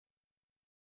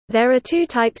There are two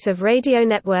types of radio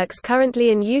networks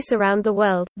currently in use around the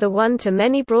world, the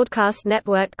one-to-many broadcast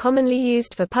network commonly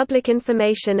used for public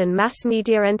information and mass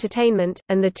media entertainment,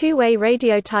 and the two-way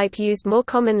radio type used more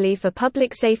commonly for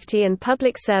public safety and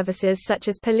public services such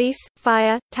as police,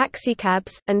 fire,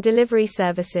 taxicabs, and delivery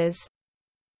services.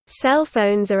 Cell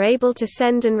phones are able to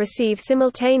send and receive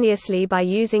simultaneously by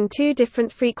using two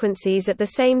different frequencies at the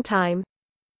same time.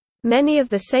 Many of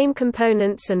the same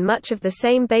components and much of the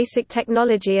same basic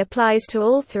technology applies to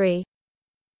all three.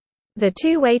 The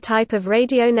two-way type of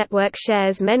radio network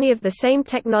shares many of the same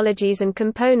technologies and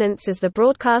components as the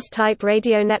broadcast-type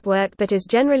radio network but is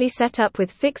generally set up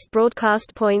with fixed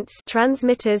broadcast points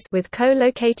transmitters with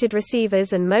co-located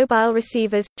receivers and mobile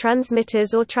receivers,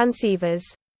 transmitters or transceivers.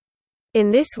 In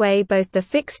this way both the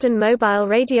fixed and mobile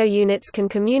radio units can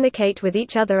communicate with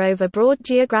each other over broad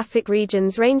geographic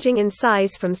regions ranging in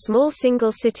size from small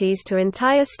single cities to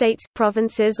entire states,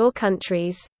 provinces or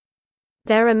countries.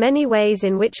 There are many ways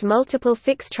in which multiple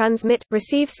fixed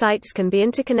transmit-receive sites can be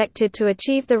interconnected to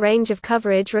achieve the range of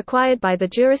coverage required by the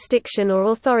jurisdiction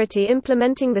or authority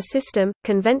implementing the system: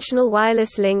 conventional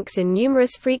wireless links in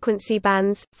numerous frequency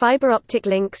bands, fiber optic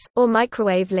links, or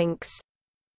microwave links.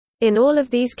 In all of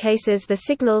these cases the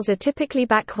signals are typically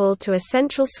backhauled to a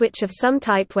central switch of some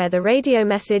type where the radio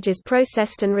message is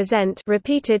processed and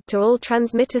repeated to all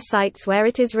transmitter sites where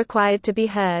it is required to be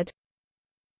heard.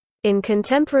 In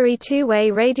contemporary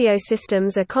two-way radio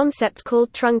systems a concept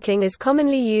called trunking is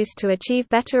commonly used to achieve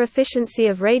better efficiency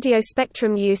of radio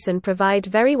spectrum use and provide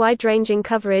very wide-ranging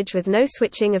coverage with no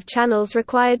switching of channels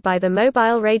required by the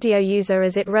mobile radio user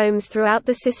as it roams throughout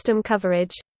the system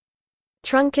coverage.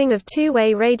 Trunking of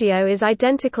two-way radio is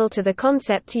identical to the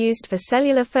concept used for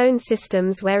cellular phone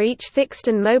systems where each fixed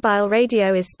and mobile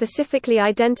radio is specifically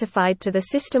identified to the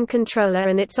system controller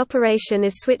and its operation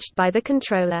is switched by the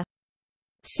controller.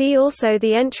 See also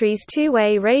the entries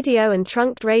two-way radio and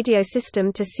trunked radio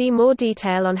system to see more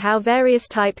detail on how various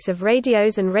types of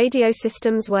radios and radio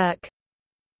systems work.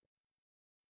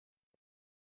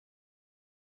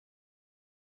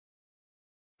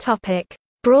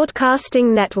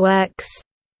 Broadcasting networks.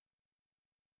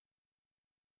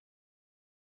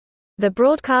 The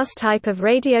broadcast type of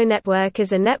radio network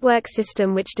is a network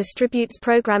system which distributes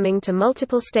programming to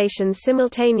multiple stations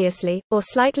simultaneously, or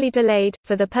slightly delayed,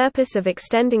 for the purpose of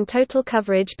extending total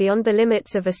coverage beyond the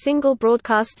limits of a single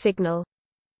broadcast signal.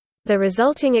 The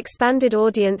resulting expanded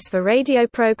audience for radio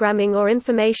programming or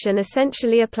information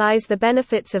essentially applies the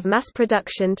benefits of mass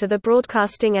production to the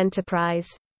broadcasting enterprise.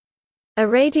 A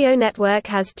radio network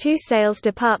has two sales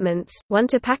departments, one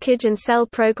to package and sell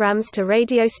programs to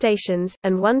radio stations,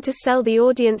 and one to sell the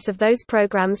audience of those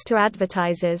programs to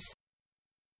advertisers.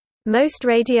 Most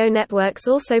radio networks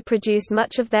also produce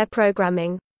much of their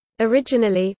programming.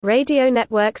 Originally, radio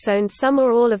networks owned some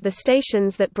or all of the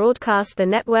stations that broadcast the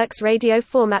network's radio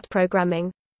format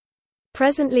programming.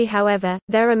 Presently, however,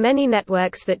 there are many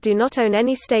networks that do not own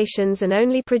any stations and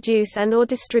only produce and/or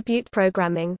distribute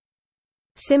programming.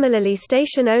 Similarly,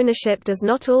 station ownership does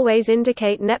not always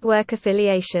indicate network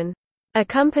affiliation. A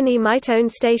company might own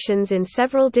stations in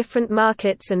several different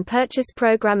markets and purchase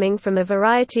programming from a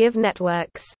variety of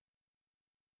networks.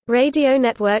 Radio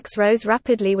networks rose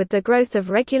rapidly with the growth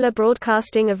of regular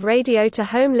broadcasting of radio to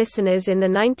home listeners in the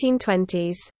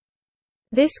 1920s.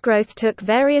 This growth took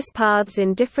various paths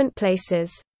in different places.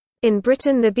 In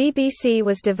Britain the BBC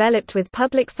was developed with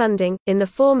public funding, in the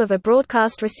form of a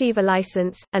broadcast receiver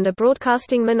licence, and a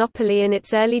broadcasting monopoly in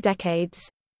its early decades.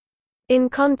 In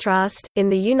contrast, in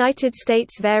the United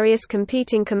States various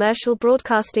competing commercial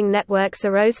broadcasting networks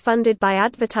arose funded by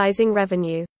advertising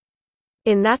revenue.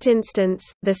 In that instance,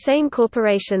 the same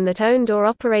corporation that owned or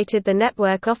operated the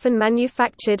network often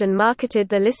manufactured and marketed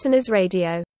the listener's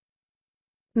radio.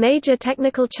 Major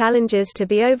technical challenges to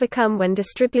be overcome when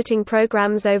distributing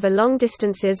programs over long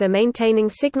distances are maintaining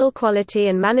signal quality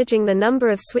and managing the number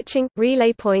of switching,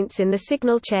 relay points in the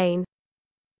signal chain.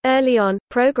 Early on,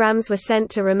 programs were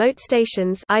sent to remote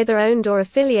stations either owned or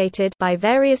affiliated by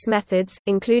various methods,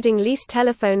 including leased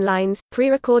telephone lines,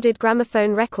 pre-recorded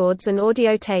gramophone records and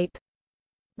audio tape.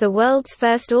 The world's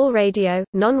first all-radio,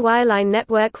 non-wireline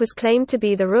network was claimed to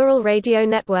be the Rural Radio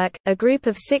Network, a group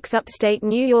of 6 upstate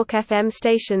New York FM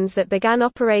stations that began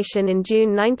operation in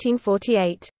June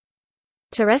 1948.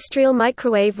 Terrestrial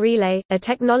microwave relay, a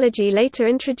technology later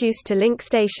introduced to link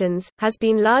stations, has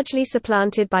been largely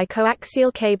supplanted by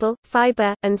coaxial cable,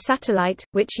 fiber, and satellite,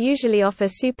 which usually offer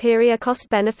superior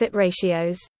cost-benefit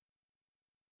ratios.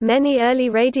 Many early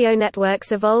radio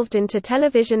networks evolved into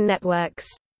television networks.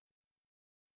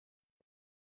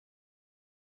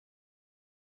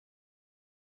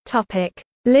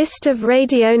 List of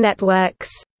radio networks.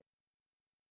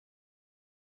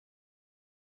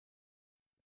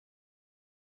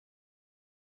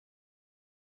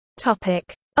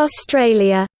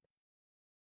 Australia.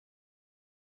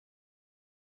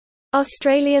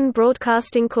 Australian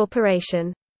Broadcasting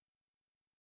Corporation.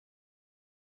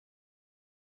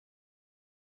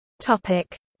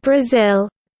 Brazil.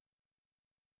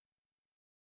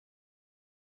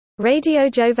 Radio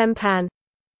Jovem-Pan,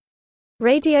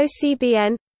 Radio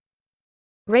CBN,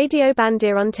 Radio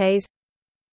Bandeirantes,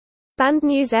 Band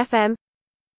News FM,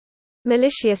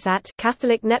 Militiasat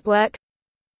Catholic Network,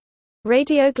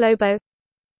 Radio Globo,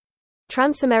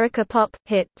 Transamerica Pop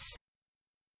Hits.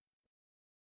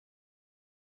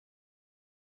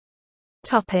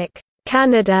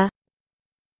 Canada.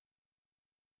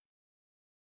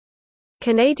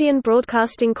 Canadian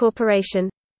Broadcasting Corporation,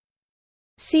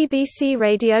 CBC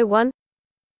Radio 1,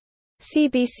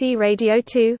 CBC Radio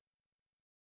 2,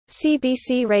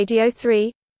 CBC Radio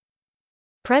 3,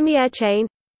 Première Chaîne,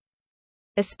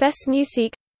 Espèce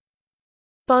Musique,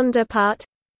 Bonaparte,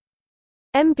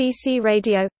 MBC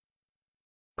Radio,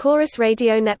 Chorus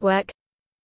Radio Network,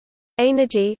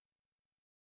 Énergie,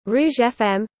 Rouge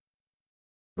FM,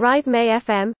 Rythme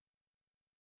FM,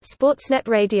 Sportsnet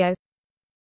Radio,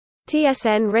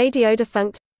 TSN Radio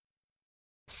defunct,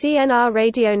 CNR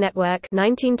Radio Network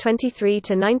 1923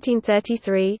 to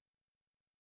 1933,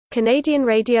 Canadian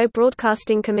Radio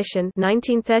Broadcasting Commission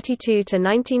 1932 to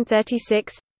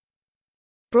 1936,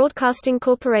 Broadcasting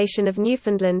Corporation of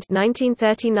Newfoundland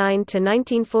 1939 to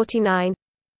 1949,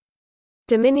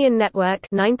 Dominion Network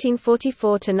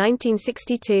 1944 to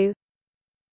 1962,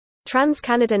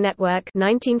 Trans-Canada Network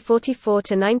 1944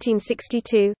 to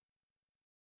 1962,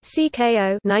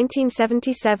 CKO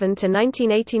 1977 to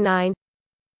 1989,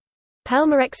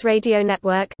 Pelmorex Radio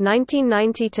Network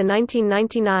 1990 to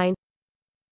 1999,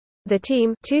 The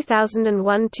Team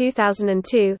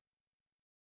 2001-2002,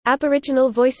 Aboriginal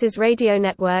Voices Radio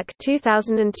Network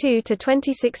 2002 to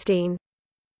 2016.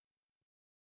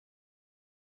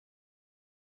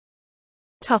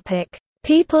 Topic: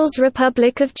 People's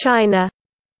Republic of China.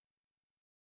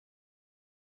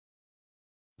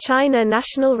 China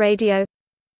National Radio,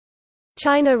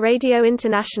 China Radio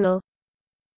International,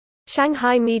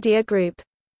 Shanghai Media Group.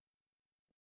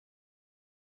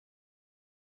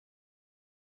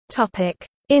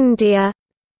 India.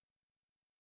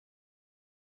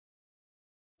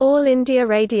 All India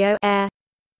Radio Air,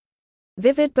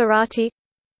 Vivid Bharati,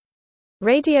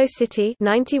 Radio City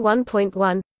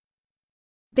 91.1,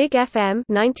 Big FM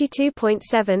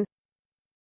 92.7,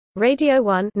 Radio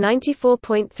 1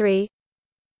 94.3,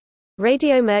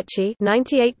 Radio Mirchi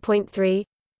 98.3,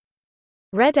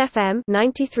 Red FM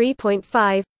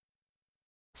 93.5,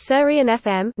 Surian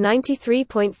FM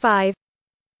 93.5,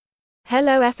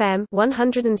 Hello FM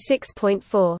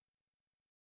 106.4,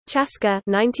 Chaska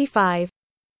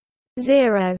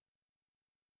 95.0,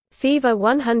 Fever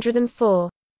 104.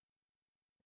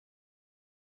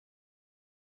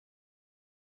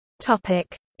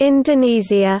 Topic: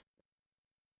 Indonesia.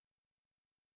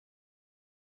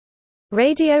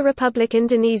 Radio Republic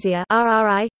Indonesia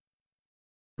 (RRI),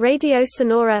 Radio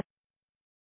Sonora,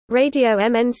 Radio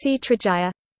MNC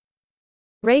Trijaya,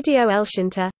 Radio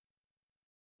Elshinta,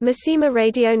 Masima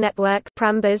Radio Network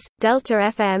Prambors, Delta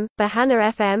FM,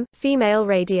 Bahana FM, Female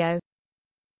Radio.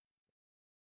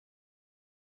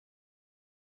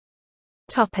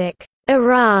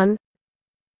 Iran.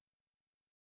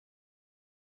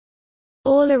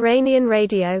 All Iranian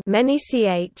Radio many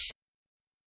ch.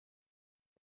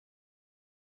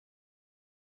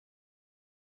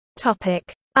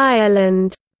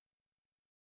 Ireland.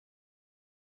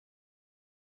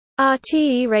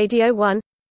 RTE Radio 1,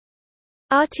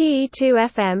 RTE 2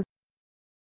 FM,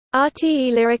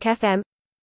 RTE Lyric FM,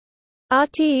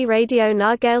 RTE Radio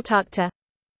na Gaeltachta,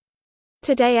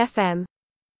 Today FM.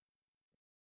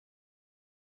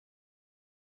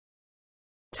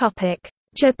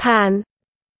 Japan.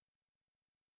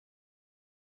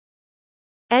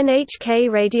 NHK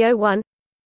Radio 1,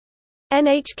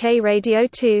 NHK Radio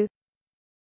 2,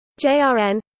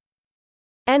 JRN,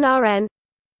 NRN,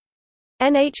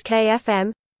 NHK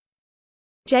FM,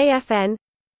 JFN,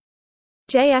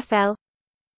 JFL,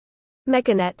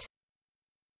 Meganet.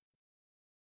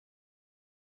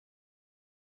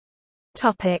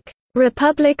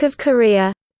 Republic of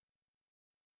Korea.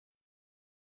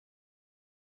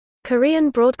 Korean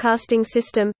Broadcasting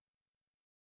System,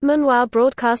 Munhwa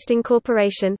Broadcasting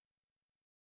Corporation,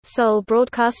 Seoul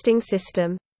Broadcasting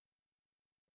System.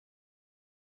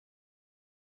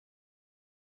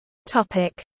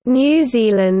 New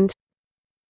Zealand.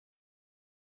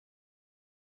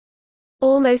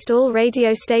 Almost all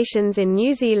radio stations in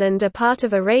New Zealand are part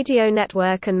of a radio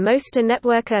network and most are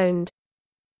network-owned.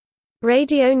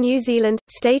 Radio New Zealand,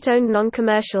 state-owned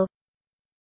non-commercial.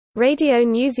 Radio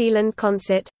New Zealand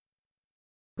Concert,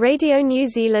 Radio New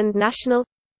Zealand National,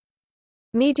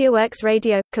 MediaWorks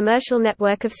Radio – commercial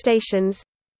network of stations,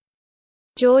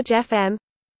 George FM,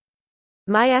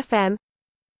 My FM,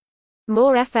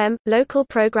 More FM – local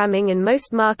programming in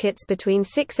most markets between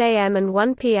 6 a.m. and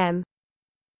 1 p.m.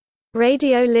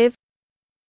 Radio Live,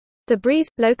 The Breeze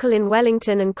 – local in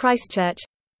Wellington and Christchurch,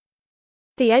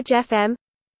 The Edge FM,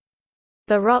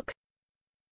 The Rock,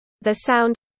 The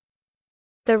Sound,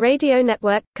 The Radio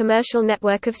Network – commercial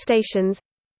network of stations,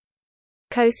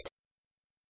 Coast,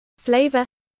 Flavour,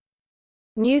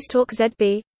 News Talk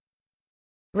ZB,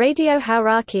 Radio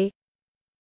Hauraki,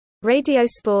 Radio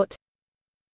Sport,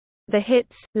 The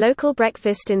Hits – local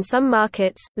breakfast in some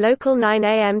markets, local 9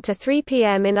 a.m. to 3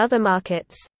 p.m. in other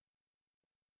markets,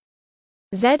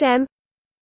 ZM,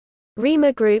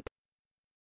 Rima Group,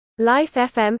 Life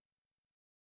FM,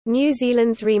 New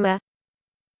Zealand's Rima,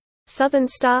 Southern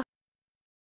Star,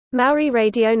 Maori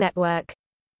Radio Network.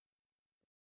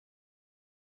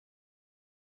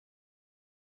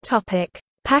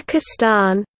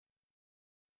 Pakistan.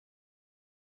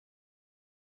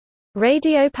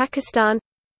 Radio Pakistan,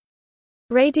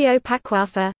 Radio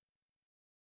Pakwafa,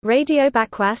 Radio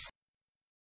Bakwas,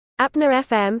 Apna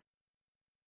FM,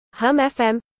 Hum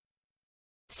FM,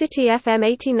 City FM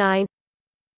 89,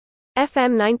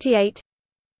 FM 98,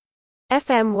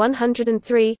 FM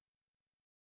 103,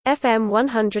 FM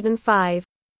 105.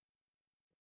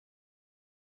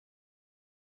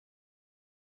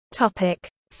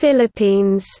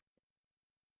 Philippines.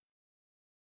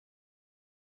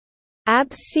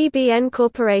 ABS-CBN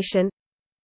Corporation,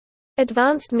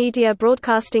 Advanced Media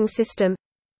Broadcasting System,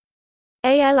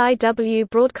 ALIW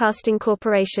Broadcasting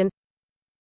Corporation,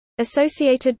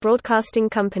 Associated Broadcasting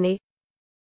Company,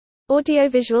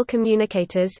 Audiovisual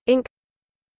Communicators, Inc.,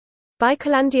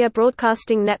 Bicolandia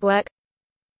Broadcasting Network,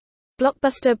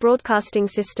 Blockbuster Broadcasting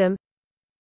System,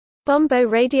 Bombo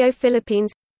Radio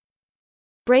Philippines,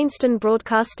 Brainston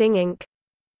Broadcasting Inc.,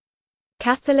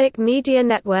 Catholic Media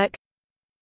Network,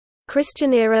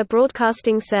 Christian Era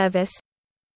Broadcasting Service,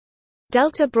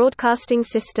 Delta Broadcasting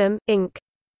System, Inc.,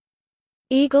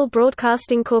 Eagle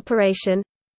Broadcasting Corporation,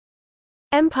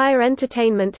 Empire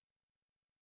Entertainment,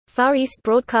 Far East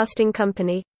Broadcasting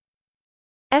Company,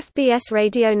 FBS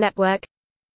Radio Network,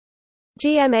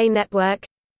 GMA Network,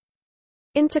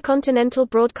 Intercontinental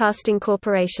Broadcasting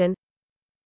Corporation,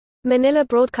 Manila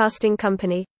Broadcasting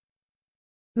Company,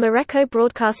 Morocco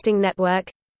Broadcasting Network,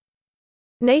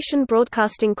 Nation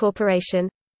Broadcasting Corporation,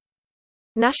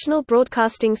 National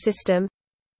Broadcasting System,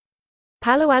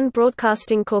 Palawan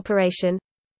Broadcasting Corporation,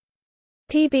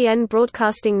 PBN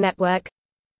Broadcasting Network,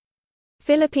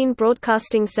 Philippine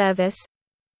Broadcasting Service,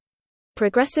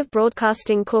 Progressive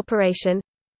Broadcasting Corporation,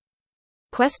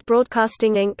 Quest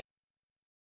Broadcasting Inc.,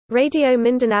 Radio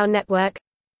Mindanao Network,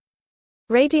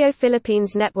 Radio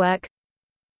Philippines Network,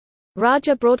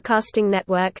 Raja Broadcasting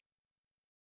Network,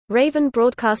 Raven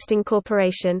Broadcasting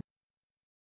Corporation,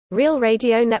 Real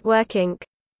Radio Network Inc.,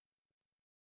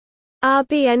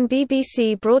 RBN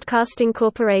BBC Broadcasting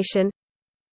Corporation,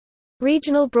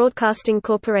 Regional Broadcasting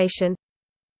Corporation,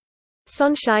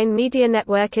 Sunshine Media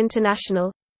Network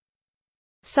International,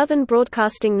 Southern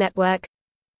Broadcasting Network,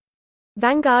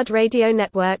 Vanguard Radio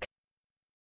Network,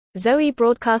 Zoe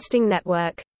Broadcasting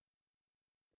Network.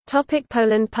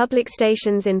 Poland. Public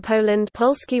stations in Poland: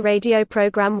 Polski Radio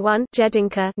Program 1,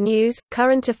 Jedynka News,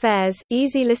 Current Affairs,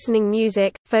 Easy Listening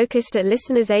Music, focused at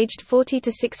listeners aged 40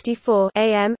 to 64,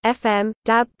 AM, FM,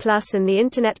 DAB+, and the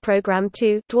Internet Program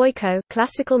 2, Dwójko,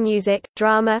 Classical Music,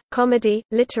 Drama, Comedy,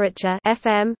 Literature,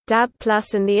 FM, DAB+,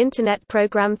 and the Internet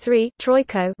Program 3,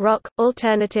 Trójko, Rock,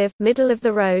 Alternative, Middle of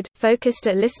the Road, focused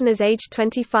at listeners aged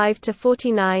 25 to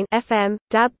 49, FM,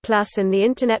 DAB+, and the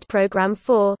Internet Program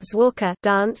 4, Zwłóczka,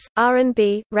 Dance,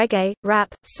 R&B, Reggae,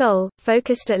 Rap, Soul,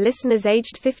 focused at listeners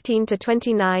aged 15 to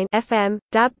 29, FM,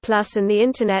 DAB+, and the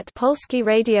Internet. Polski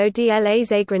Radio dla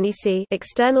Zagranicy,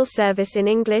 external service in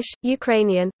English,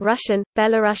 Ukrainian, Russian,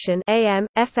 Belarusian, AM,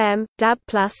 FM, DAB+,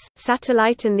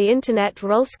 satellite and the Internet.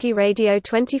 Rolski Radio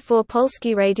 24,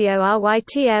 Polski Radio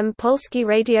RYTM, Polski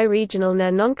Radio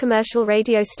Regionalne non-commercial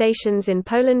radio stations in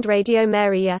Poland. Radio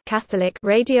Maria, Catholic,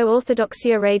 Radio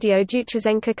Orthodoxia, Radio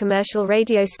Jutrzenka, commercial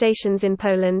radio stations in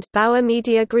Poland. Poland, Bauer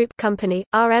Media Group Company,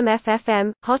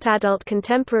 RMF-FM, Hot Adult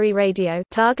Contemporary Radio,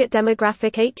 target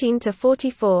demographic 18 to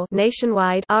 44,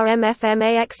 nationwide, RMF-FM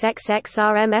AXXX,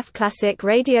 RMF Classic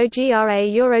Radio, GRA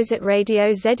Eurozit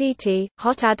Radio, ZET,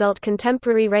 Hot Adult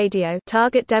Contemporary Radio,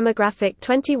 target demographic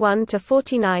 21 to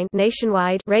 49,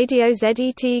 nationwide, Radio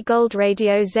ZET, Gold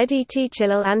Radio, ZET,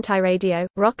 Chillil Anti-Radio,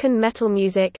 Rock and Metal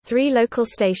Music, 3 local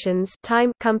stations,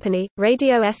 Time Company,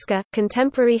 Radio Eska,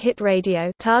 Contemporary Hit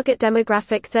Radio, target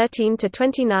demographic 13 to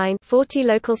 29, 40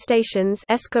 local stations,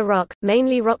 Eska Rock,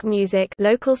 mainly rock music,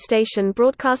 local station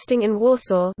broadcasting in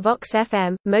Warsaw, Vox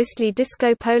FM, mostly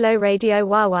disco polo Radio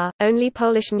Wawa, only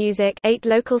Polish music, 8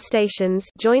 local stations,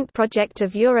 joint project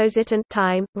of Eurozit and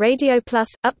Time, Radio Plus,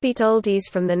 upbeat oldies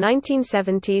from the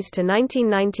 1970s to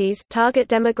 1990s, target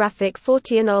demographic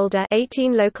 40 and older,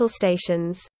 18 local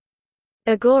stations.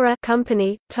 Agora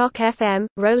Company, Tok FM,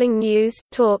 Rolling News,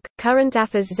 Talk, Current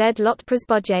Affairs Z Lot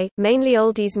Prozbodzie, mainly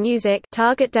oldies music,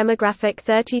 target demographic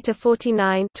 30 to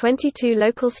 49, 22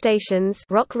 local stations,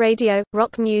 Rock Radio,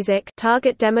 Rock Music,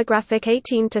 target demographic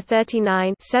 18 to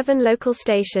 39, 7 local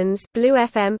stations, Blue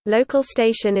FM, local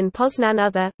station in Poznan.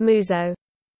 Other, Muzo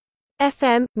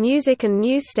FM, music and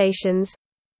news stations.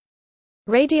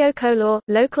 Radio Kolor,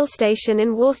 local station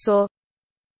in Warsaw.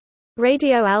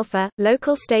 Radio Alpha,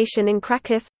 local station in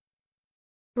Kraków.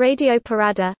 Radio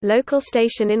Parada, local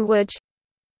station in Łódź.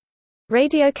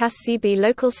 Radio KCB,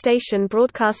 local station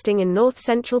broadcasting in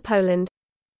north-central Poland.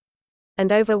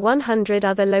 And over 100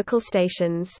 other local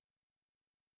stations.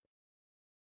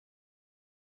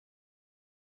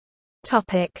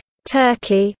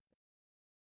 Turkey.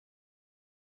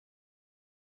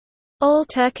 All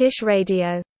Turkish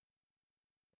Radio.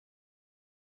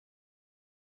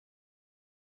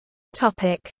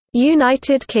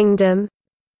 United Kingdom.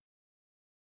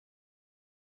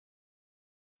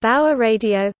 Bauer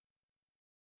Radio,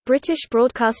 British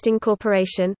Broadcasting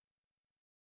Corporation,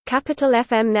 Capital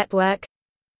FM Network,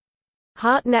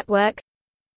 Heart Network,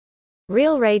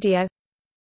 Real Radio,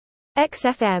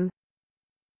 XFM.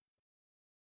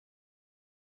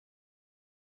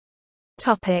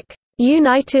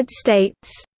 United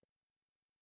States.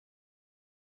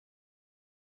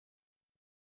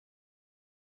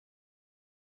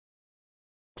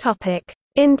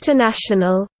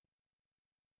 International.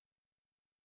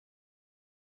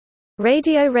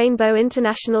 Radio Rainbow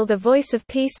International, The Voice of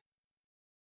Peace.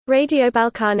 Radio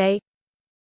Balkane,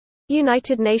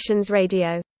 United Nations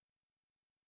Radio.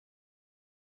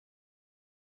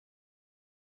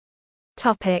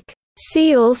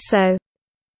 See also: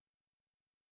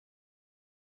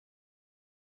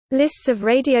 Lists of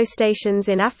radio stations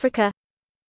in Africa,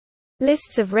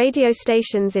 Lists of radio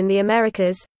stations in the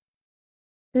Americas,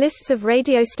 Lists of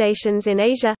radio stations in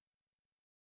Asia,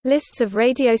 Lists of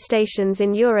radio stations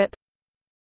in Europe,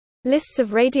 Lists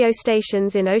of radio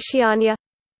stations in Oceania.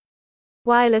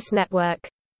 Wireless network.